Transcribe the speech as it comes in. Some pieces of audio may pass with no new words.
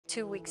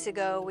2 weeks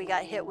ago, we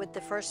got hit with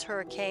the first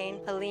Hurricane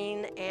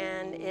Helene,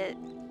 and it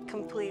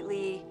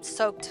completely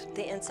soaked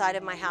the inside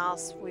of my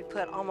house. We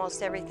put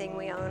almost everything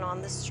we own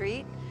on the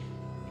street.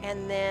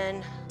 And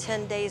then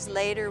 10 days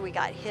later, we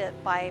got hit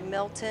by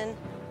Milton.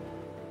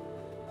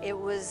 It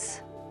was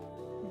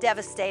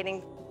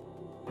devastating.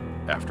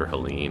 After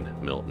Helene,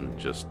 Milton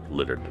just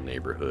littered the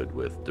neighborhood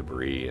with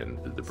debris,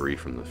 and the debris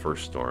from the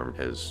first storm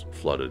has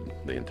flooded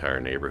the entire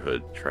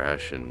neighborhood.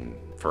 Trash and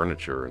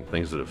furniture and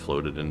things that have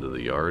floated into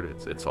the yard,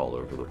 it's all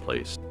over the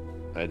place.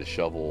 I had to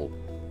shovel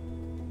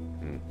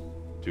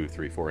 2,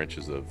 3, 4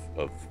 inches of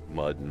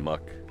mud and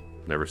muck.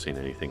 Never seen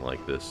anything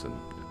like this, and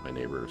my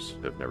neighbors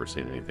have never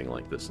seen anything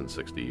like this in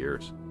 60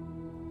 years.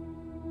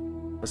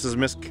 This is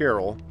Miss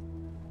Carol.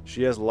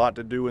 She has a lot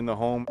to do in the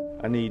home.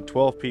 I need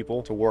 12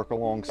 people to work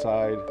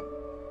alongside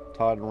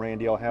Todd and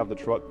Randy. I'll have the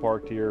truck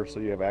parked here so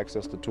you have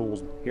access to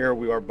tools. Here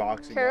we are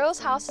boxing. Carol's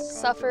house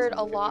suffered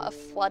a lot of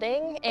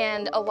flooding,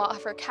 and a lot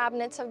of her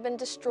cabinets have been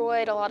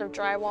destroyed. A lot of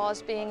drywall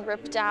is being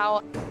ripped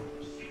out.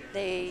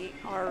 They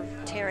are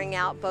tearing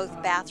out both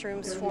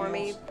bathrooms for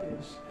me.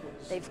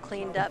 They've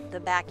cleaned up the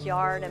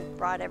backyard and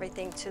brought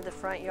everything to the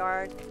front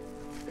yard.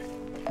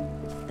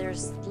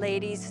 There's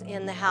ladies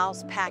in the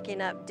house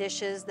packing up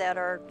dishes that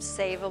are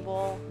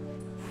savable.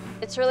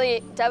 It's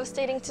really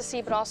devastating to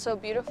see, but also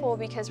beautiful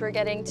because we're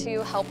getting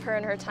to help her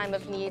in her time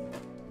of need.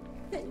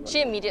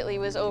 She immediately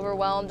was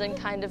overwhelmed and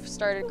kind of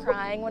started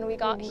crying when we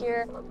got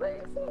here.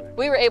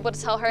 We were able to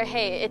tell her,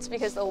 hey, it's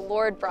because the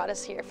Lord brought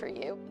us here for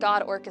you.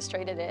 God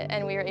orchestrated it,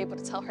 and we were able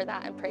to tell her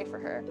that and pray for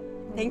her.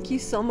 Thank you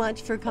so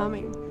much for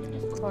coming.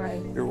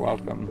 You're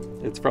welcome.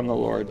 It's from the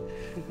Lord.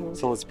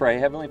 So let's pray.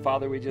 Heavenly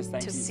Father, we just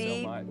thank you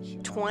so much. To see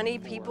 20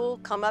 people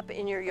come up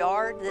in your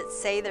yard that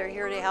say they're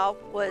here to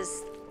help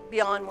was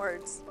beyond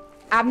words.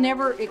 I've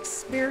never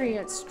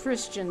experienced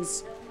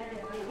Christians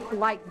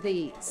like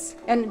these.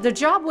 And the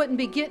job wouldn't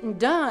be getting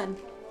done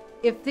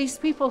if these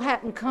people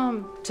hadn't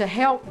come to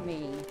help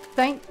me.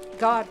 Thank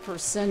God for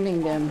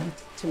sending them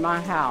to my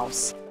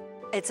house.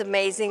 It's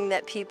amazing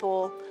that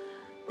people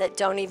that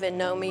don't even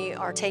know me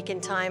are taking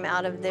time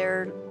out of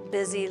their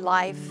busy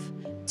life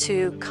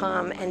to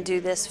come and do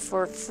this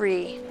for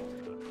free.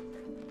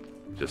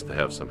 Just to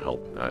have some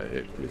help,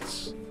 I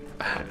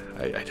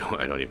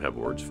don't even have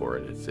words for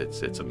it.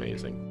 It's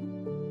amazing.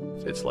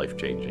 It's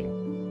life-changing.